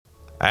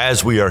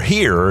As we are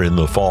here in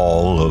the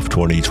fall of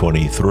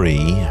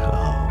 2023,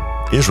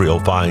 Israel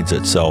finds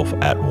itself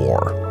at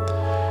war.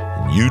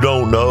 You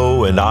don't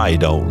know, and I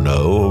don't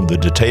know, the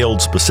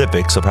detailed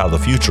specifics of how the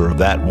future of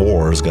that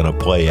war is going to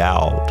play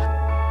out.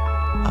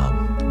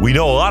 We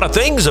know a lot of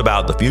things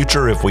about the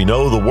future if we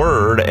know the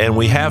Word, and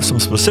we have some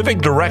specific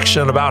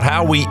direction about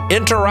how we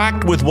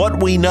interact with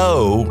what we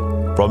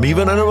know from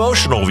even an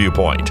emotional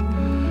viewpoint.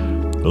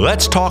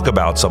 Let's talk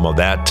about some of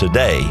that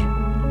today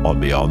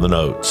on Beyond the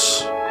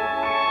Notes.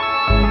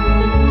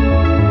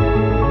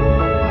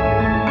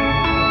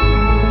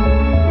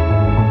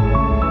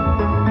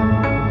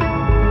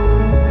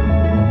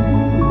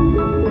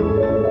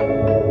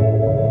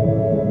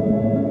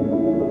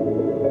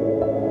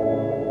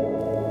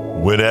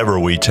 Whenever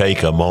we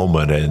take a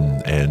moment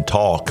and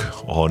talk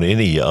on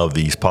any of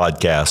these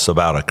podcasts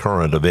about a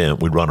current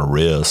event, we run a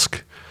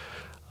risk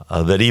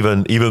that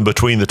even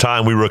between the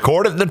time we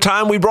record it and the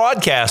time we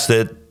broadcast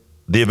it,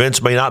 the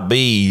events may not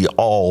be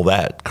all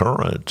that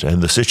current.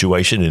 And the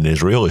situation in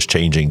Israel is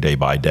changing day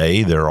by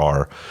day. There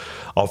are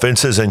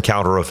offenses and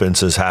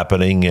counteroffenses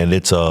happening, and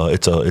it's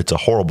a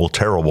horrible,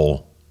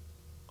 terrible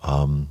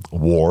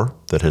war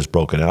that has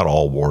broken out.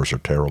 All wars are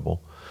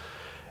terrible.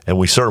 And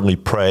we certainly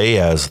pray,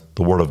 as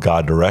the Word of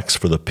God directs,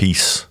 for the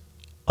peace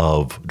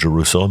of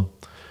Jerusalem.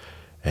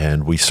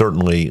 And we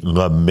certainly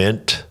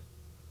lament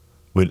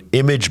when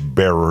image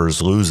bearers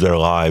lose their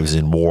lives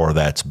in war.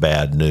 That's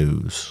bad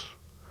news.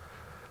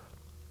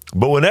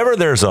 But whenever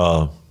there's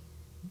an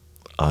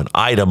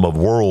item of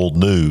world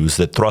news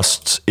that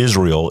thrusts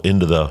Israel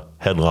into the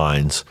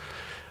headlines,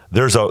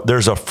 there's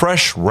a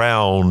fresh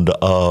round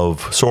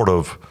of sort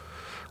of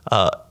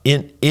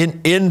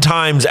end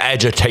times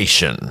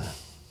agitation,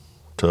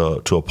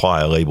 to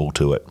apply a label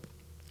to it.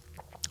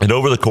 And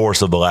over the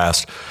course of the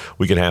last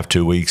week and a half,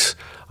 2 weeks,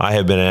 I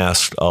have been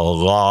asked a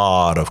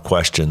lot of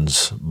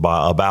questions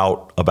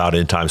about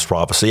end times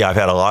prophecy. I've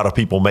had a lot of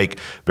people make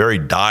very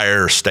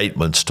dire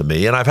statements to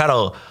me, and I've had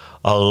a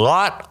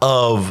lot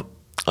of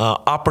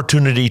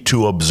opportunity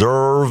to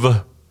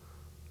observe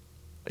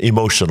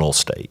emotional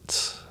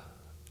states.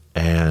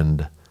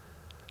 And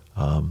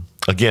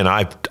again,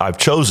 I've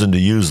chosen to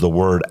use the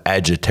word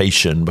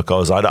agitation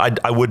because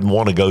I wouldn't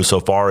want to go so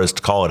far as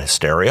to call it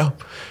hysteria,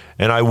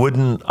 and I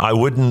wouldn't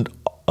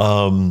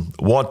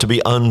want to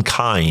be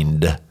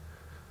unkind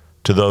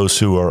to those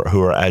who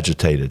are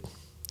agitated.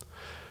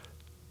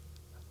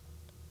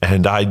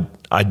 And I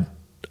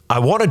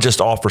want to just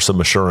offer some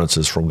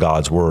assurances from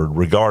God's Word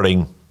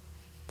regarding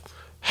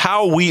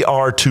how we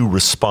are to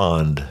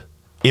respond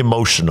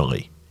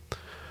emotionally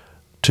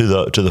to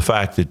the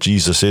fact that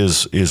Jesus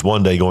is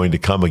one day going to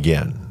come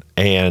again,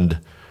 and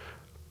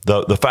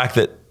the fact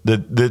that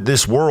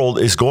this world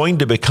is going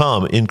to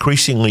become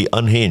increasingly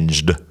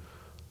unhinged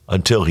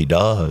until He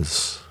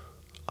does.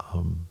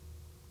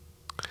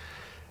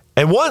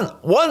 And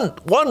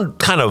one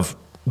kind of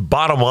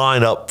bottom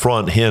line up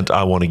front hint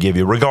I want to give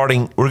you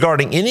regarding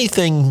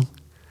anything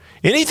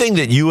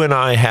that you and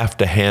I have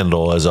to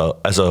handle as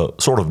a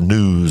sort of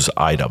news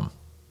item.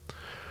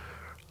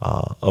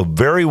 A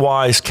very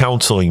wise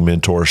counseling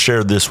mentor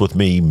shared this with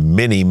me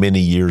many, many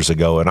years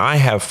ago, and I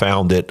have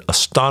found it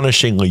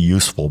astonishingly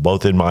useful,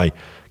 both in my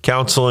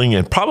counseling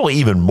and probably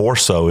even more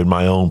so in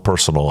my own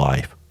personal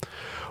life.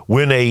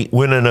 When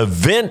an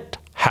event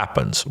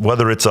happens,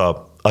 whether it's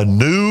a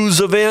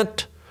news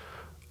event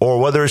or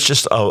whether it's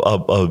just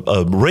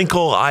a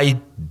wrinkle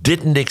I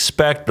didn't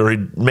expect or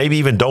maybe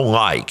even don't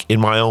like in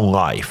my own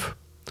life,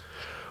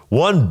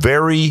 one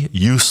very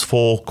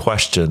useful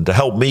question to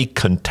help me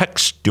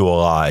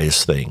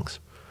contextualize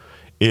things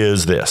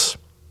is this: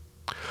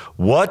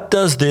 what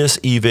does this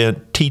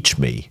event teach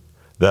me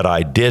that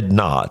I did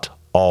not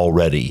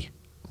already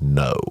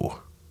know?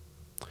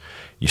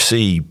 You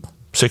see,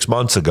 6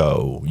 months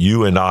ago,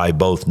 you and I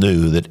both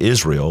knew that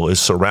Israel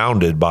is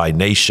surrounded by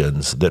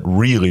nations that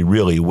really,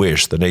 really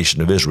wish the nation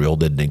of Israel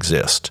didn't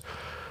exist.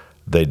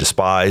 They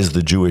despise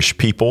the Jewish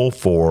people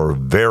for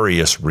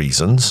various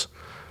reasons.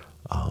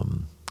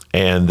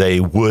 And they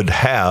would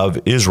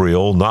have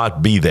Israel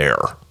not be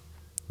there.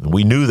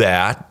 We knew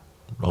that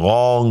a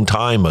long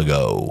time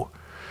ago.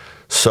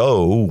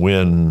 So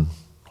when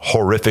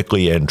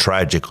horrifically and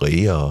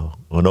tragically an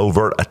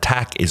overt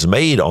attack is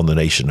made on the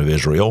nation of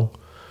Israel,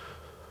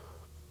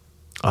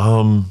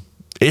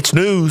 it's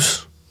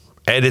news,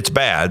 and it's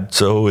bad,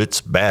 so it's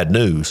bad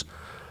news.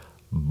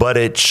 But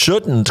it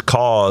shouldn't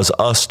cause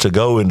us to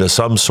go into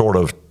some sort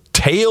of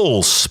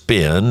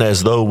tailspin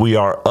as though we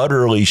are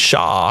utterly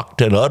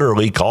shocked and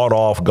utterly caught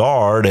off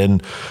guard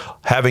and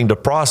having to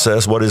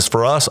process what is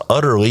for us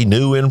utterly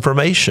new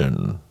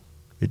information.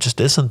 It just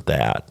isn't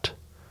that.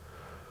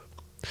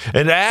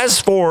 And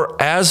as for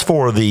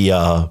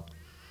the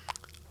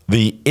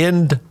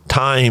end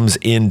times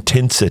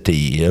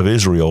intensity of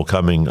Israel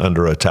coming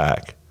under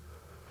attack,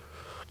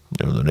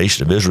 the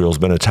nation of Israel has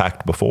been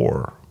attacked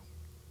before.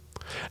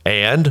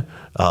 And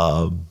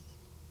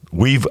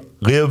we've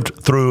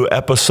lived through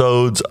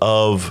episodes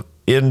of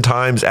end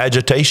times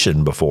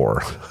agitation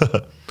before.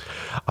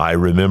 I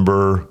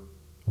remember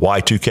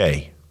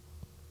Y2K.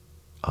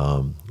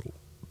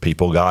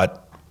 People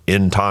got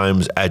end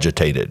times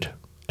agitated,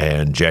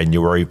 and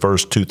January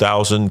 1st,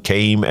 2000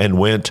 came and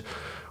went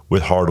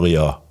with hardly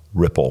a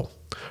ripple.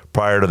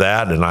 Prior to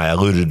that, and I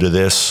alluded to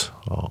this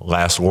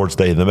last Lord's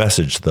Day in the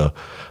message, the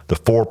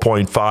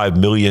 4.5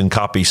 million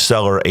copy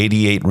seller,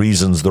 88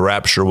 Reasons the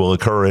Rapture Will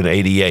Occur in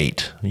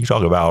 88. You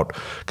talk about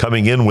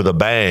coming in with a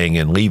bang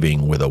and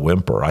leaving with a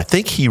whimper. I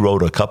think he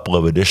wrote a couple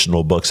of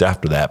additional books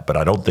after that, but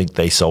I don't think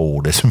they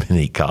sold as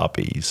many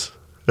copies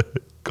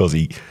because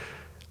he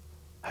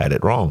had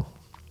it wrong.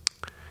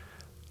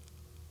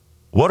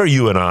 What are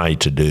you and I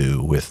to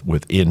do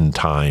with end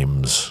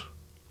times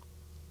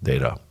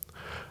data?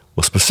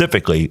 Well,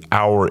 specifically,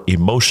 our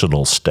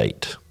emotional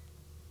state.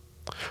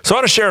 So I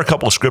want to share a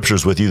couple of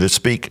scriptures with you that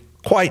speak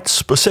quite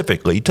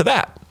specifically to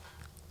that.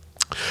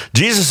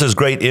 Jesus'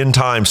 great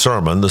end-time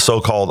sermon, the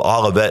so-called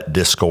Olivet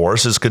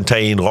Discourse, is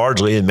contained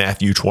largely in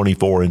Matthew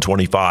 24 and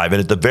 25. And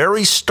at the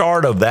very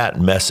start of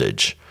that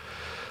message,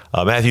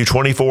 Matthew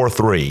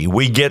 24:3,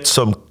 we get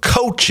some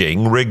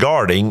coaching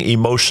regarding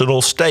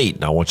emotional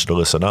state. Now, I want you to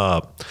listen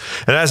up.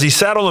 And as he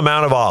sat on the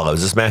Mount of Olives,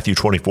 this is Matthew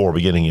 24,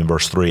 beginning in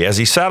verse 3. As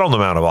he sat on the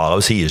Mount of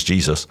Olives, he is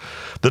Jesus,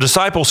 the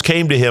disciples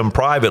came to him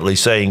privately,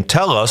 saying,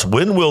 "Tell us,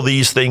 when will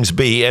these things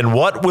be, and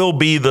what will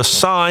be the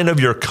sign of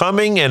your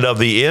coming and of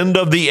the end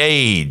of the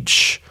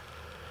age?"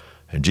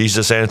 And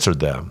Jesus answered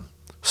them,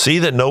 "See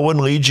that no one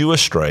leads you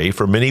astray,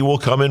 for many will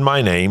come in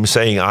my name,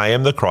 saying, 'I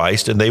am the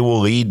Christ,' and they will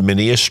lead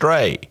many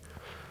astray.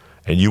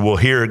 And you will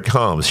hear it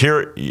comes.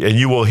 And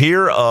you will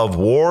hear of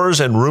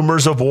wars and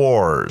rumors of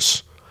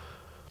wars.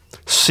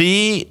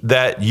 See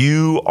that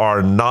you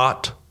are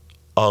not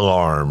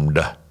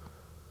alarmed,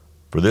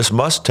 for this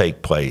must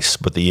take place,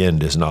 but the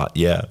end is not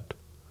yet."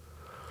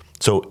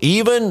 So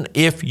even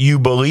if you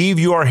believe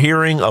you are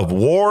hearing of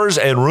wars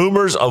and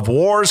rumors of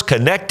wars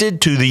connected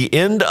to the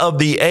end of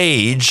the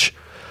age,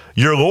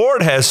 your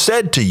Lord has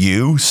said to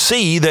you,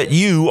 "See that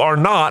you are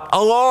not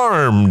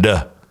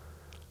alarmed."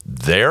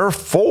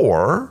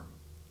 Therefore,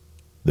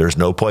 there's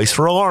no place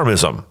for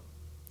alarmism.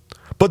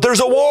 But there's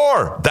a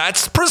war.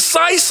 That's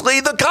precisely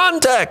the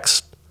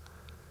context.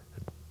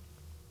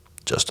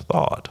 Just a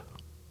thought.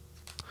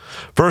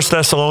 1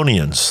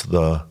 Thessalonians,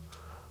 the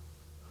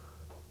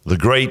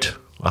great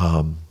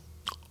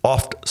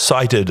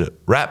oft-cited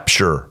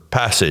rapture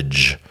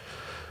passage,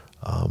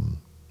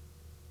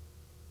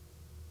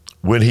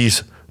 when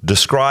he's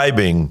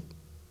describing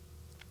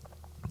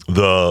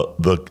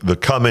the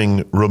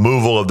coming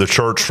removal of the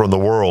church from the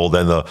world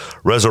and the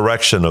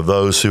resurrection of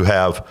those who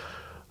have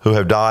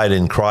died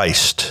in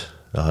Christ.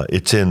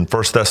 It's in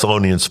 1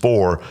 Thessalonians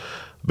 4,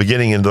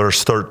 beginning in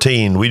verse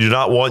 13. "We do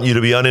not want you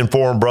to be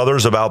uninformed,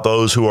 brothers, about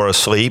those who are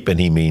asleep," and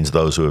he means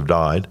those who have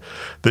died,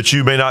 "that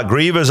you may not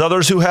grieve as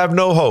others who have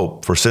no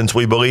hope. For since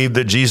we believe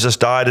that Jesus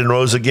died and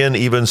rose again,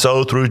 even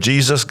so through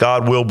Jesus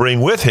God will bring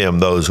with him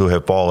those who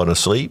have fallen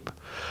asleep.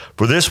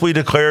 For this we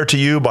declare to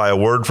you by a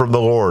word from the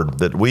Lord,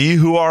 that we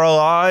who are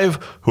alive,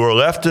 who are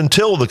left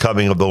until the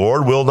coming of the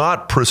Lord, will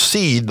not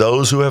precede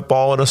those who have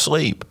fallen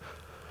asleep.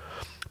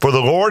 For the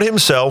Lord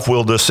himself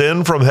will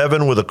descend from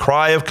heaven with a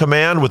cry of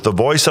command, with the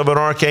voice of an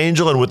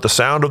archangel, and with the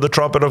sound of the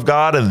trumpet of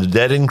God, and the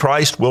dead in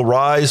Christ will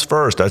rise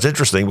first." That's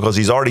interesting because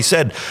he's already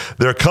said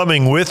they're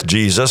coming with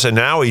Jesus, and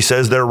now he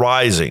says they're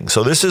rising.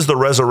 So this is the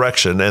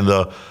resurrection and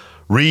the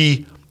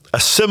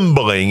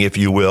reassembling, if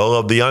you will,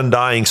 of the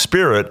undying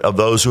spirit of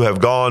those who have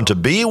gone to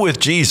be with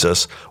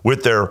Jesus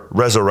with their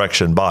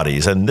resurrection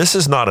bodies. And this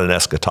is not an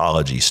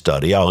eschatology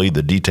study. I'll leave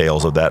the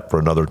details of that for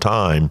another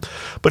time.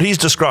 But he's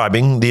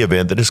describing the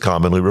event that is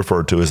commonly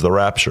referred to as the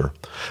rapture.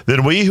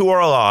 "Then we who are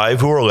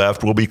alive, who are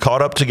left, will be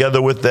caught up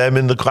together with them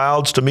in the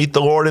clouds to meet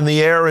the Lord in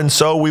the air, and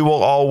so we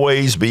will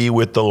always be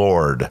with the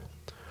Lord."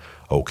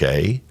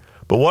 Okay.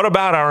 But what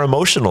about our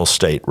emotional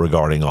state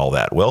regarding all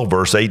that? Well,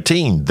 verse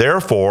 18,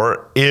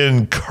 "Therefore,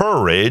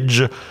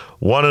 encourage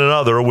one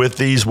another with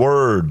these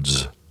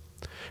words."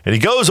 And he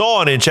goes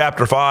on in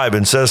chapter 5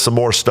 and says some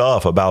more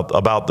stuff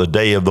about the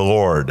day of the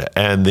Lord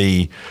and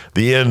the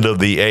end of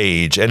the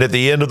age. And at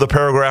the end of the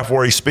paragraph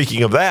where he's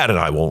speaking of that, and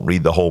I won't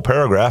read the whole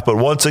paragraph, but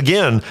once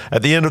again,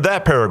 at the end of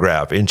that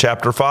paragraph, in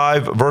chapter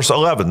 5, verse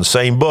 11,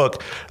 same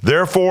book,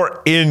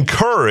 "Therefore,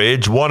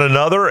 encourage one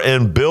another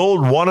and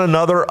build one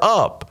another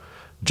up,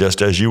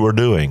 just as you are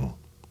doing."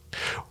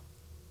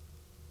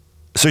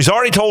 So he's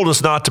already told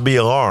us not to be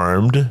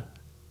alarmed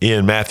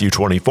in Matthew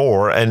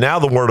 24, and now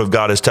the Word of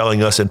God is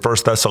telling us in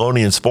 1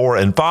 Thessalonians 4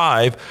 and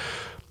 5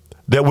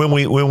 that when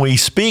we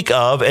speak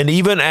of, and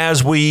even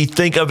as we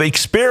think of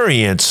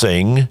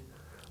experiencing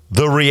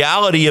the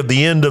reality of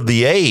the end of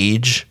the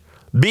age,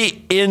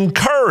 be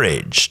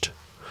encouraged.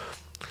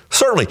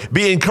 Certainly,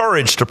 be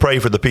encouraged to pray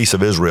for the peace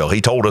of Israel. He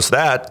told us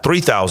that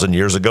 3,000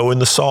 years ago in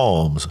the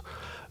Psalms.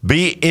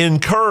 Be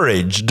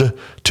encouraged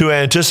to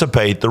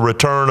anticipate the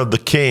return of the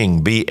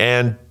King. Be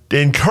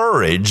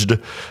encouraged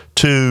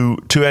to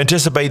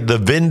anticipate the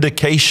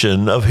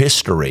vindication of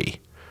history.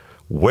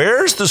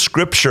 Where's the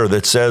scripture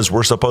that says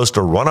we're supposed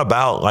to run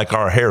about like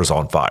our hair's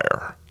on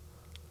fire?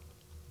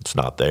 It's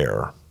not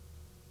there.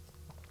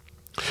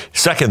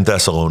 2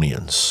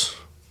 Thessalonians.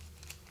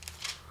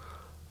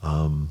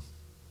 I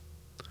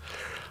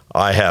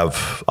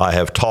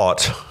have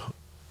taught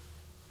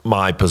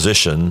my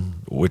position,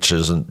 which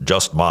isn't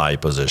just my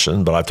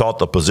position, but I've taught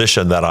the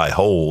position that I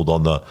hold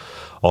on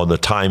the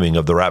timing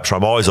of the rapture.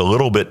 I'm always a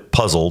little bit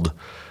puzzled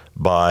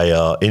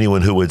by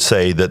anyone who would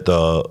say that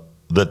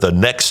the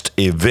next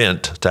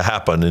event to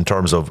happen in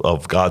terms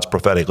of God's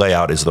prophetic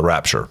layout is the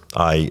rapture.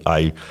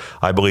 I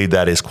believe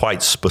that is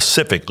quite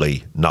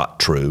specifically not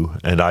true,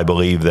 and I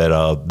believe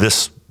that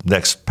this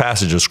next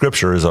passage of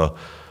Scripture is a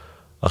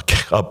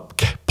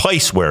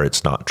place where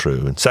it's not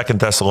true. In 2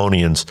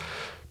 Thessalonians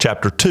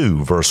chapter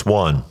 2, verse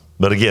 1.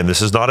 But again,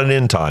 this is not an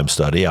end time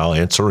study. I'll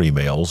answer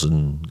emails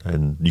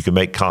and you can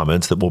make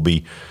comments that will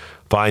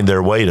find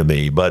their way to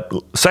me. But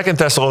 2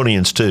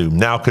 Thessalonians 2,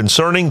 now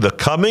concerning the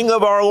coming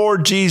of our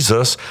Lord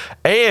Jesus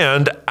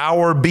and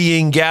our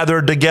being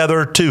gathered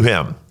together to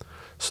him.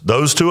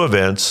 Those two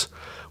events,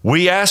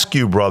 we ask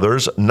you,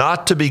 brothers,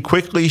 not to be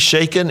quickly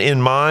shaken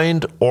in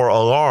mind or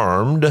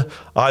alarmed,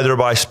 either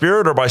by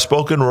spirit or by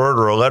spoken word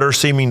or a letter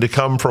seeming to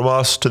come from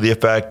us to the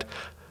effect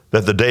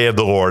that the day of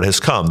the Lord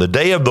has come. The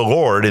day of the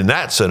Lord, in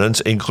that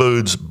sentence,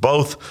 includes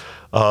both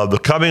the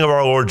coming of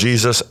our Lord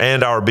Jesus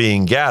and our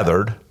being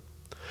gathered.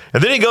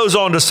 And then he goes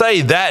on to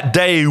say that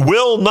day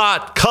will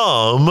not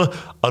come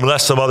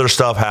unless some other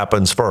stuff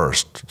happens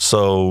first.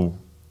 So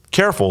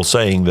careful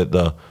saying that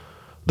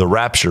the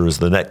rapture is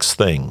the next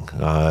thing.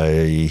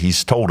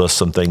 He's told us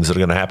some things that are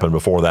going to happen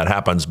before that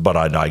happens, but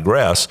I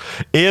digress.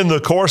 In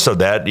the course of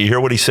that, you hear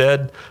what he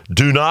said?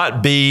 Do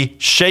not be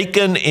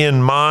shaken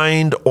in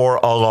mind or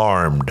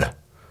alarmed.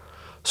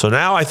 So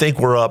now I think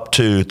we're up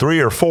to 3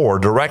 or 4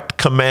 direct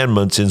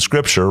commandments in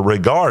Scripture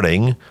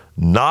regarding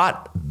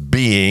not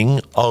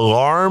being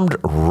alarmed,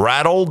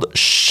 rattled,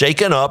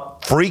 shaken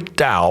up,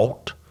 freaked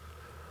out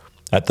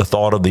at the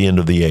thought of the end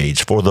of the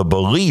age. For the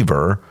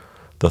believer,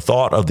 the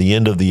thought of the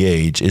end of the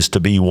age is to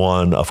be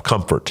one of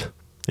comfort,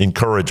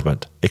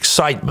 encouragement,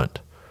 excitement,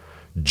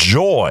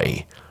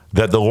 joy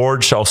that the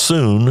Lord shall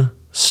soon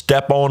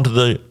step onto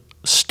the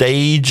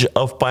stage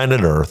of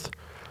planet Earth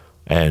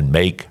and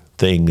make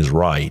things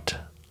right.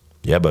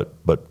 Yeah,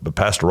 but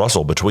Pastor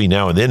Russell, between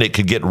now and then, it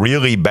could get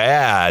really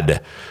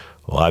bad.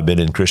 Well, I've been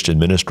in Christian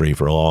ministry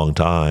for a long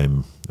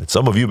time. And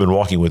some of you have been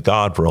walking with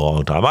God for a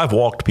long time. I've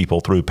walked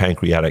people through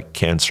pancreatic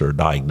cancer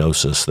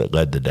diagnosis that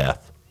led to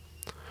death.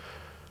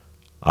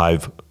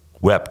 I've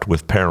wept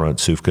with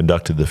parents who've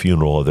conducted the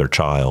funeral of their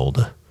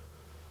child.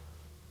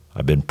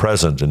 I've been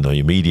present in the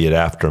immediate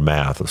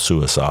aftermath of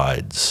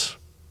suicides.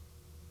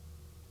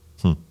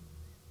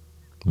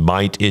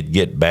 Might it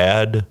get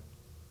bad?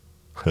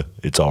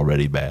 It's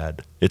already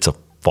bad. It's a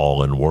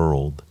fallen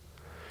world.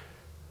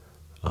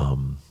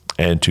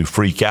 And to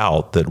freak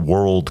out that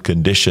world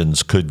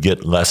conditions could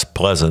get less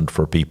pleasant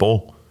for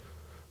people,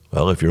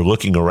 well, if you're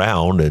looking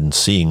around and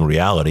seeing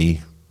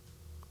reality,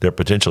 they're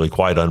potentially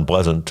quite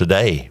unpleasant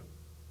today.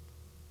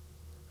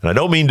 And I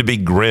don't mean to be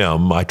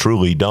grim, I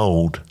truly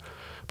don't.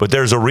 But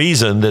there's a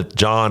reason that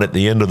John at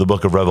the end of the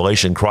book of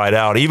Revelation cried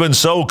out, even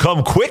so,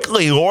 come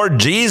quickly, Lord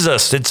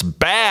Jesus. It's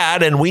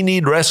bad and we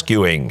need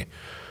rescuing.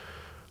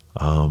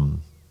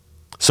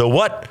 So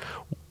what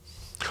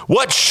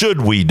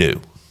should we do?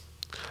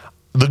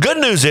 The good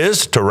news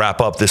is, to wrap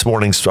up this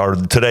morning's or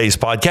today's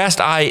podcast,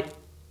 I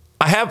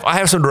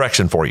have some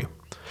direction for you.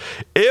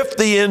 If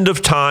the end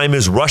of time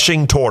is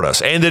rushing toward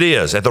us, and it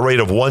is at the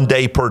rate of 1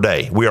 day per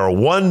day, we are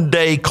 1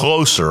 day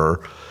closer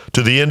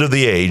to the end of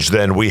the age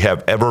than we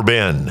have ever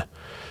been.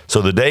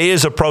 So the day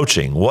is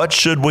approaching. What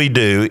should we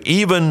do,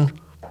 even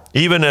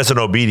as an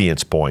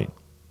obedience point?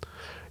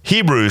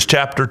 Hebrews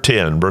chapter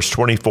 10, verse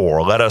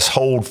 24, let us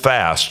hold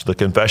fast the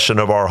confession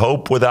of our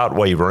hope without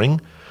wavering,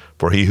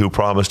 for he who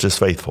promised is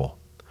faithful.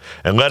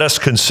 And let us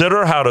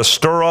consider how to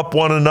stir up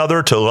one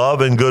another to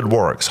love and good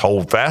works.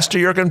 Hold fast to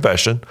your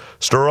confession.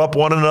 Stir up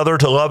one another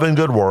to love and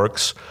good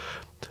works,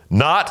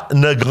 not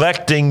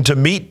neglecting to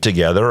meet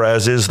together,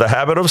 as is the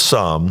habit of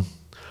some,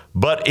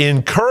 but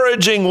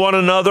encouraging one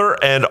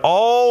another, and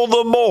all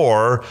the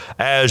more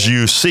as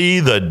you see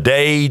the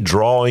day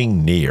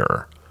drawing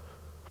near.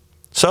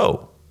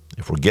 So,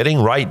 if we're getting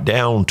right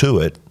down to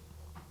it,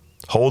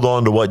 hold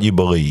on to what you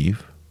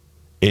believe,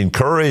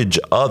 encourage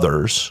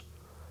others,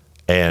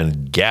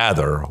 and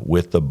gather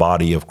with the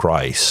body of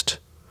Christ.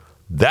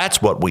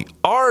 That's what we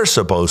are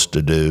supposed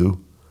to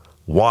do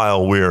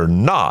while we're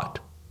not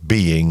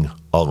being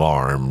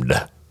alarmed.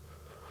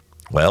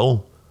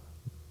 Well,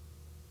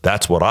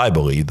 that's what I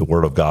believe the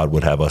Word of God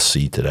would have us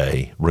see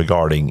today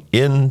regarding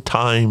end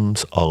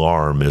times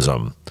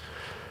alarmism.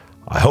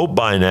 I hope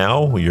by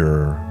now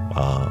you're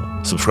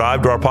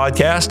subscribed to our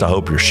podcast. I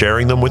hope you're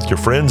sharing them with your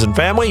friends and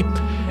family.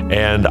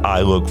 And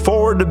I look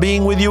forward to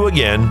being with you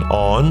again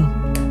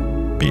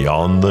on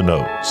Beyond the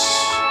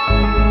Notes.